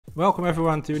Welcome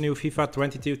everyone to a new FIFA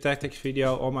 22 tactics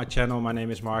video on my channel. My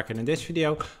name is Mark and in this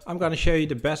video I'm gonna show you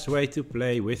the best way to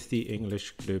play with the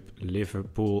English club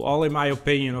Liverpool. All in my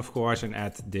opinion, of course, and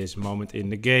at this moment in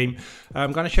the game.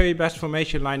 I'm gonna show you best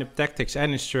formation, lineup, tactics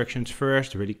and instructions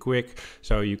first, really quick,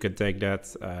 so you can take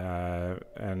that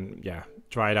and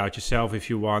try it out yourself if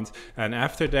you want. And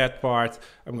after that part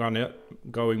I'm gonna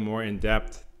going more in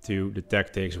depth to the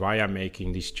tactics, why I'm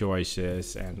making these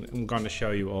choices, and I'm gonna show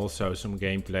you also some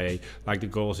gameplay like the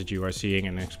goals that you are seeing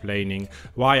and explaining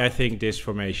why I think this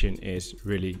formation is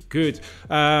really good.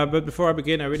 But before I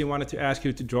begin, I really wanted to ask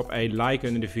you to drop a like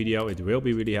under the video. It will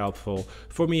be really helpful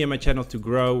for me and my channel to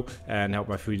grow and help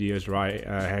my videos rank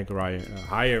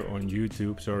higher on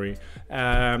YouTube. So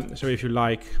if you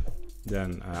like,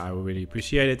 then I will really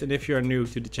appreciate it. And if you're new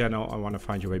to the channel, I want to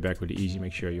find your way back really easy.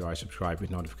 Make sure you are subscribed with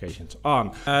notifications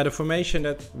on. The formation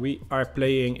that we are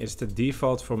playing is the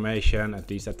default formation, at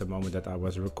least at the moment that I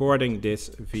was recording this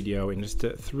video, and it's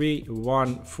the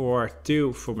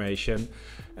 3-1-4-2 formation.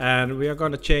 And we are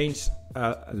going to change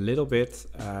a little bit,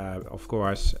 of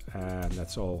course, and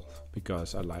that's all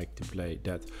because I like to play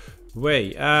that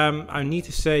way. I need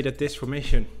to say that this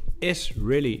formation is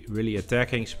really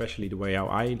attacking, especially the way how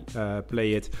I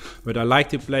play it. But I like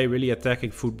to play really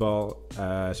attacking football,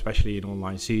 especially in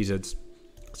online seasons.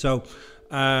 So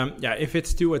if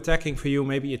it's too attacking for you,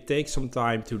 maybe it takes some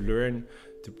time to learn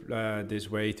to this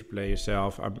way to play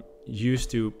yourself. I'm used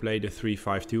to play the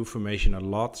 3-5-2 formation a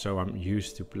lot, so I'm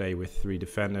used to play with 3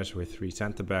 defenders, with 3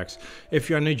 center backs. If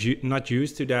you're not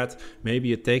used to that,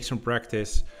 maybe it takes some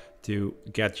practice to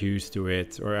get used to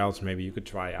it, or else maybe you could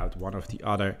try out one of the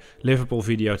other Liverpool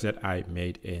videos that I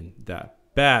made in the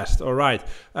past. All right,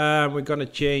 we're gonna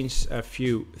change a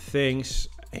few things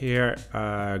here.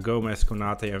 Gomez,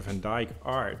 Konate and Van Dijk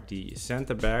are the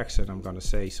center backs, and I'm gonna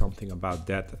say something about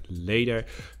that later,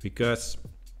 because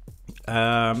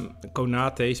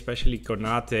Konate, especially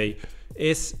Konate,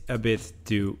 is a bit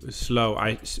too slow.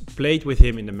 I played with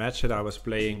him in the match that I was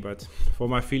playing, but for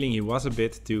my feeling he was a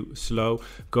bit too slow.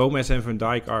 Gomez and Van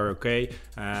Dijk are okay,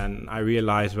 and I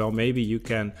realized, well, maybe you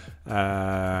can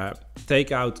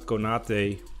take out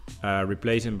Konate,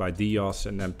 replace him by Diaz,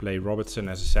 and then play Robertson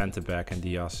as a center back and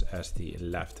Diaz as the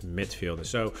left midfielder.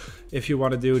 So if you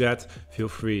want to do that, feel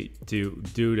free to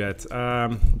do that.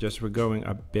 Just we're going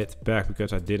a bit back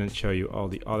because I didn't show you all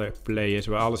the other players.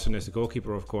 Well, Alisson is the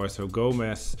goalkeeper, of course. So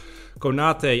Gomez,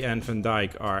 Konate and Van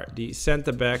Dijk are the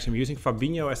center backs. I'm using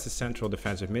Fabinho as the central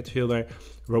defensive midfielder,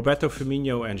 Roberto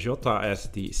Firmino and Jota as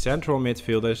the central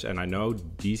midfielders. And I know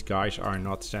these guys are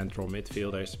not central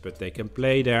midfielders, but they can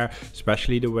play there,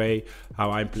 especially the way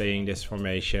how I'm playing this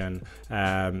formation.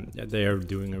 They are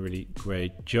doing a really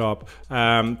great job.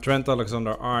 Trent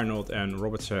Alexander-Arnold and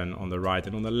Robertson on the right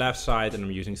and on the left side, and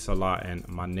I'm using Salah and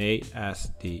Mane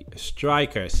as the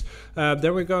strikers.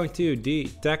 Then we're going to the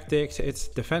tactics. Its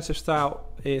defensive style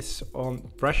is on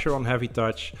pressure on heavy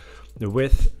touch, the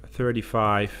width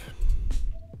 35.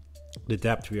 The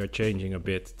depth we are changing a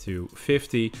bit to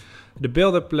 50. The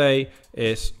build-up play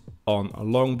is on a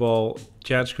long ball,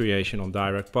 chance creation on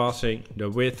direct passing. The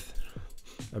width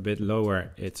a bit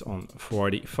lower, it's on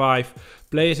 45.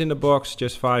 Plays in the box,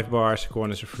 just 5 bars.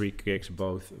 Corners and free kicks,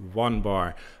 both 1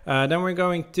 bar. Then we're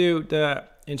going to the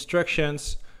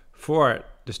instructions for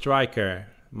the striker.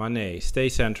 Mane, stay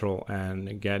central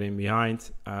and get in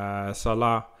behind.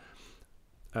 Salah,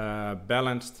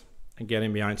 balanced and get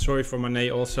in behind. Sorry for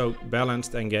Mane, also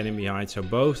balanced and get in behind. So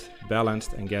both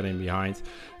balanced and get in behind.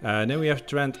 Then we have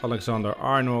Trent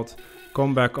Alexander-Arnold.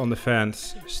 Come back on the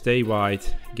fence, stay wide,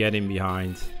 get in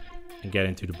behind and get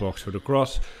into the box for the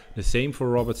cross. The same for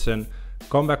Robertson.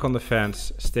 Come back on the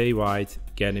fence, stay wide,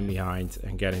 get in behind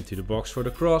and get into the box for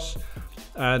the cross.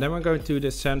 Then we're going to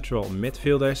the central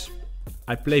midfielders.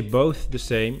 I play both the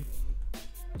same,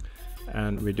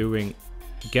 and we're doing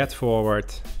get forward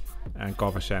and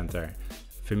cover center.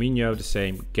 Firmino the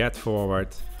same, get forward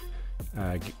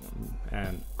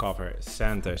and cover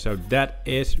center. So that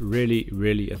is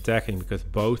really attacking because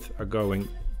both are going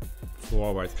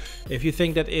forward. If you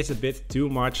think that is a bit too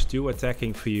much, too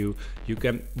attacking for you, you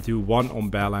can do 1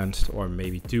 unbalanced or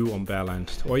maybe 2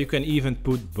 unbalanced, or you can even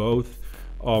put both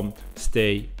on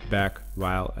stay back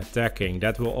while attacking.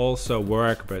 That will also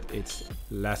work, but it's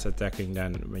less attacking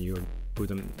than when you put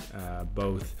them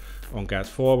both on get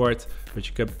forward, but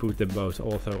you can put them both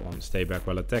also on stay back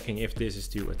while attacking if this is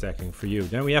too attacking for you.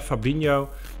 Then we have Fabinho,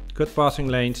 good passing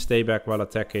lane, stay back while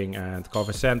attacking and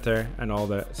cover center, and all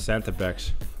the center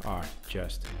backs are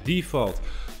just default.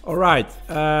 Alright,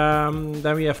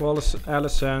 then we have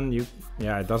Alisson.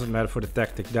 Yeah, it doesn't matter for the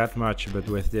tactic that much, but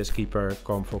with this keeper,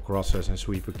 come for crosses, and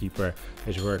sweeper keeper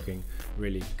is working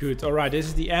really good. Alright, this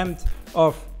is the end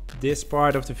of this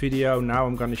part of the video. Now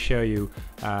I'm going to show you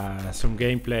some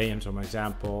gameplay and some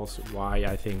examples why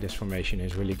I think this formation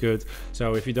is really good.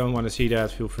 So if you don't want to see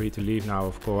that, feel free to leave now,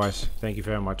 of course. Thank you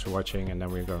very much for watching, and then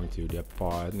we're going to the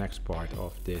next part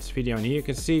of this video. And here you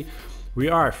can see we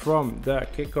are from the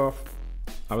kickoff.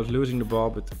 I was losing the ball,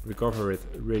 but recover it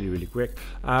really quick.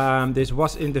 This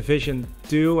was in Division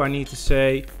 2, I need to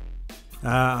say.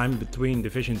 I'm between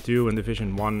Division 2 and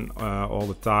Division 1 all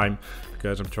the time,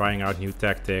 because I'm trying out new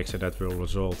tactics, and that will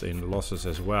result in losses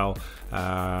as well.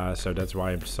 So that's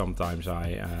why sometimes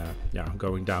I'm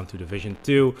going down to Division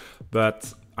 2,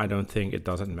 but I don't think it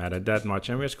doesn't matter that much.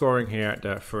 And we're scoring here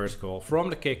the first goal from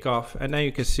the kickoff, and then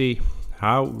you can see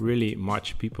how really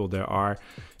much people there are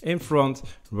in front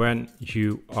when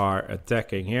you are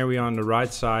attacking. Here we are on the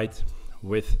right side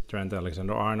with Trent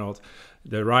Alexander-Arnold.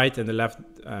 The right and the left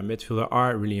midfielder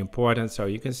are really important. So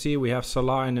you can see we have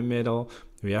Salah in the middle,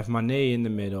 we have Mane in the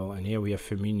middle, and here we have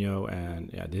Firmino,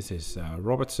 and yeah, this is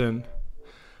Robertson.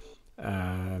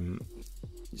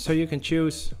 So you can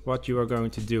choose what you are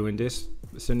going to do. In this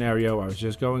scenario, I was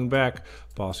just going back,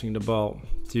 passing the ball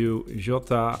to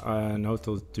Jota, no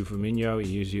to Firmino.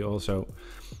 Usually also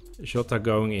Jota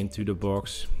going into the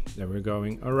box. Then we're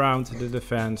going around the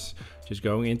defense, just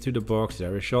going into the box.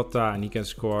 There is Jota, and he can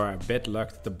score. A bit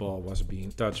luck that the ball was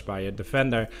being touched by a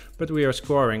defender, but we are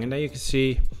scoring. And then you can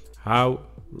see how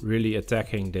really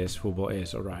attacking this football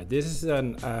is. Alright, this is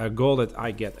a goal that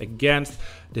I get against.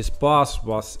 This pass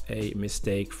was a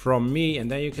mistake from me, and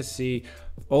then you can see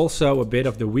also a bit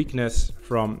of the weakness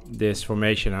from this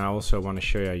formation. I also want to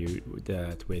show you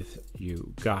that with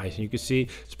you guys. And you can see,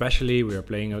 especially we are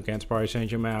playing against Paris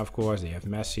Saint-Germain, of course. They have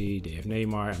Messi, they have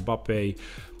Neymar, Mbappe,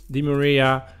 Di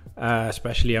Maria,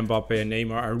 especially Mbappe and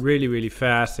Neymar are really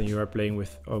fast, and you are playing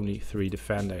with only 3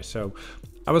 defenders. So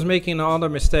I was making another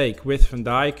mistake with Van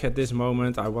Dijk at this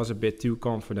moment. I was a bit too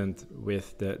confident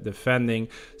with the defending.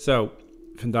 So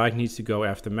Van Dijk needs to go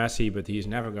after Messi, but he is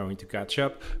never going to catch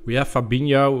up. We have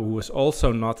Fabinho, who is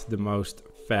also not the most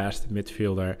fast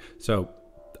midfielder. So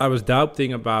I was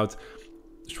doubting about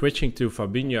switching to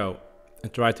Fabinho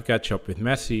and try to catch up with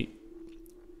Messi,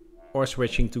 or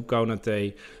switching to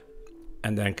Konate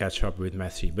and then catch up with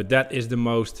Messi. But that is the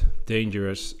most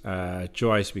dangerous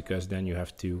choice, because then you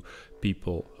have 2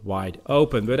 people wide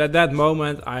open. But at that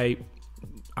moment, I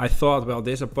thought, well,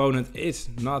 this opponent is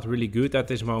not really good at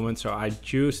this moment, so I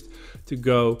choose to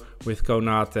go with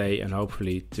Konate and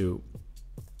hopefully to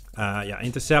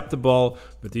intercept the ball.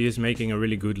 But he is making a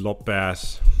really good lob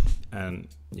pass, and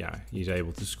yeah, he's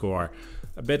able to score.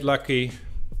 A bit lucky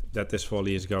that this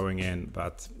volley is going in,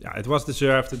 but yeah, it was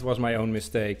deserved. It was my own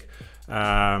mistake.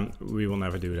 We will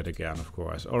never do that again, of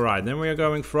course. All right, then we are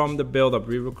going from the build-up.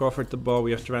 We recovered the ball.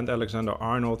 We have Trent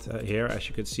Alexander-Arnold here. As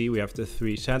you can see, we have the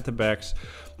 3 center backs.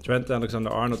 Trent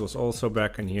Alexander-Arnold was also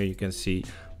back, and here you can see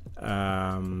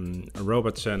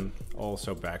Robertson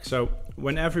also back. So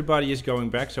when everybody is going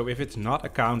back, so if it's not a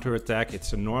counter attack,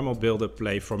 it's a normal build-up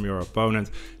play from your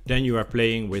opponent, then you are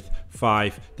playing with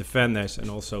 5 defenders, and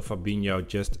also Fabinho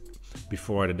just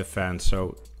before the defense.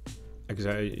 So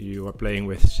you are playing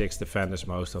with 6 defenders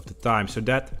most of the time, so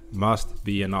that must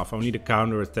be enough. Only the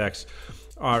counter attacks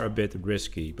are a bit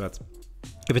risky, but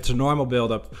if it's a normal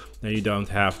build-up, then you don't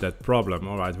have that problem.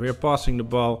 All right, we are passing the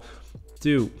ball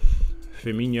to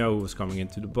Firmino, who was coming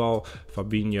into the ball.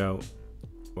 Fabinho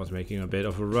was making a bit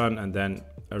of a run, and then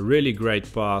a really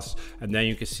great pass. And then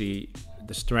you can see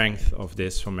the strength of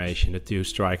this formation, the 2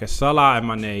 strikers, Salah and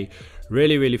Mane,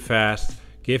 really fast.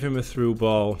 Give him a through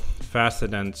ball, faster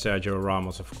than Sergio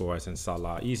Ramos, of course, and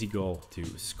Salah. Easy goal to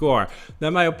score.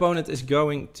 Then my opponent is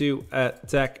going to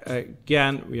attack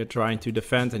again. We are trying to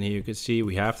defend, and here you can see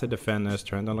we have the defenders.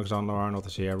 Trent Alexander-Arnold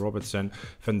is here, Robertson,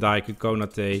 Van Dijk, and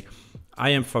Konate.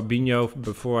 I am Fabinho.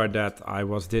 Before that, I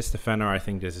was this defender. I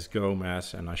think this is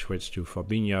Gomez, and I switched to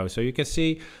Fabinho. So you can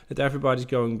see that everybody's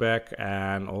going back,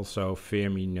 and also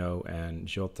Firmino and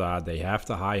Jota. They have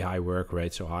the high work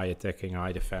rate, so high attacking,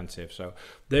 high defensive. So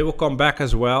they will come back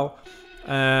as well.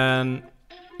 And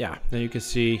yeah, then you can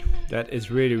see that it's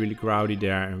really, really crowded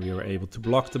there, and we were able to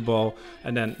block the ball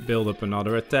and then build up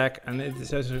another attack. And it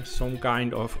says some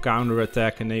kind of counter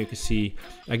attack, and then you can see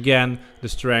again the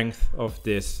strength of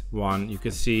this one. You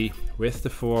can see with the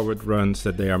forward runs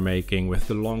that they are making, with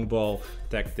the long ball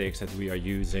tactics that we are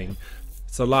using.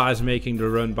 Salah is making the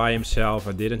run by himself.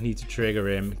 I didn't need to trigger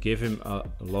him, give him a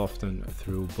lofted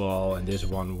through ball, and this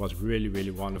one was really,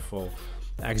 really wonderful.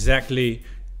 Exactly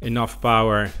enough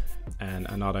power, and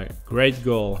another great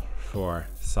goal for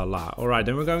Salah. All right,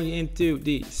 then we're going into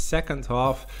the second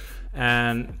half,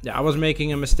 and yeah, I was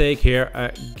making a mistake here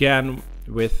again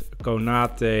with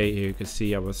Konate. Here you can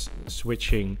see I was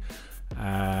switching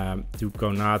to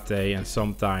Konate, and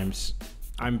sometimes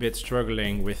I'm a bit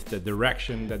struggling with the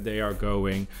direction that they are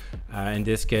going. In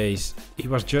this case, he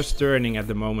was just turning at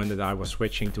the moment that I was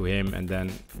switching to him, and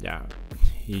then yeah,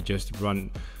 he just run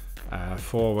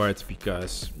forward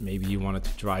because maybe he wanted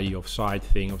to try the offside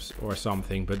thing or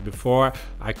something. But before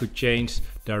I could change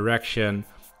direction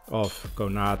of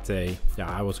Konate, yeah,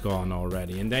 I was gone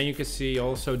already. And then you can see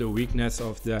also the weakness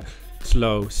of the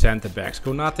slow center backs.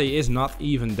 Konate is not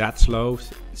even that slow.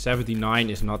 79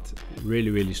 is not really,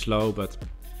 really slow, but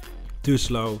too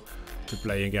slow to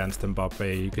play against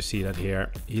Mbappe. You can see that here.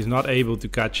 He's not able to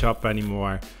catch up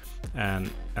anymore, and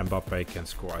Mbappe can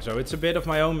score. So it's a bit of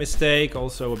my own mistake,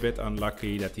 also a bit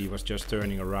unlucky that he was just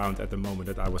turning around at the moment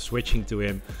that I was switching to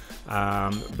him.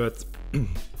 But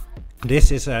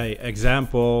this is an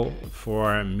example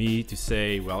for me to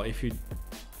say, well, if you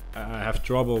have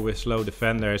trouble with slow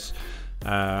defenders,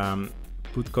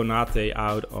 put Konate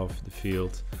out of the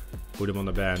field, put him on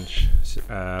the bench,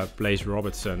 place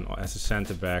Robertson as a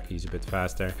center back, he's a bit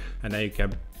faster, and then you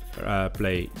can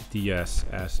play Diaz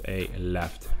as a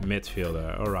left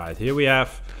midfielder. All right, here we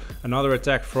have another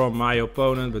attack from my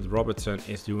opponent, but Robertson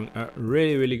is doing a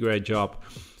really, really great job.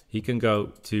 He can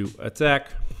go to attack,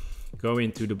 go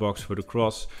into the box for the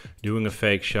cross, doing a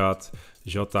fake shot.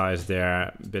 Jota is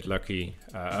there, a bit lucky,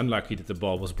 unlucky that the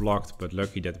ball was blocked, but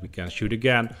lucky that we can shoot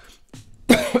again.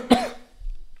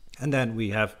 And then we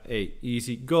have a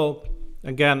easy goal.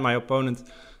 Again, my opponent,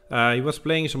 he was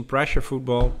playing some pressure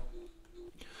football.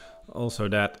 Also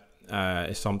that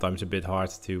is sometimes a bit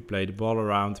hard to play the ball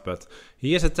around, but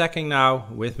he is attacking now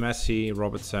with Messi.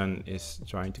 Robertson is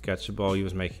trying to catch the ball. He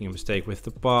was making a mistake with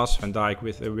the pass. Van Dijk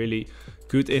with a really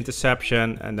good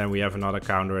interception. And then we have another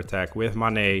counter attack with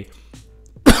Mane.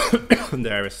 And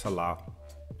there is Salah.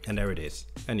 And there it is.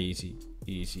 An easy,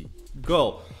 easy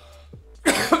goal.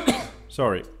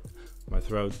 Sorry, my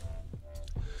throat.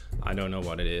 I don't know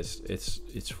what it is.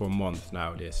 It's for a month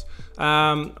now, this.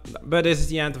 But this is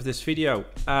the end of this video.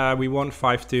 We won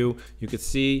 5-2. You could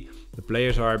see the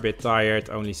players are a bit tired.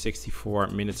 Only 64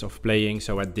 minutes of playing.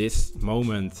 So at this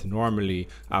moment, normally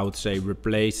I would say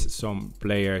replace some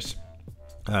players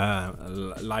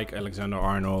like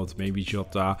Alexander-Arnold, maybe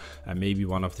Jota, and maybe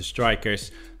one of the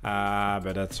strikers.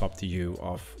 But that's up to you,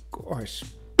 of course.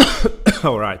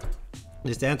 All right.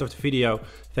 This is the end of the video.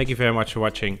 Thank you very much for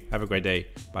watching. Have a great day.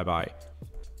 Bye bye.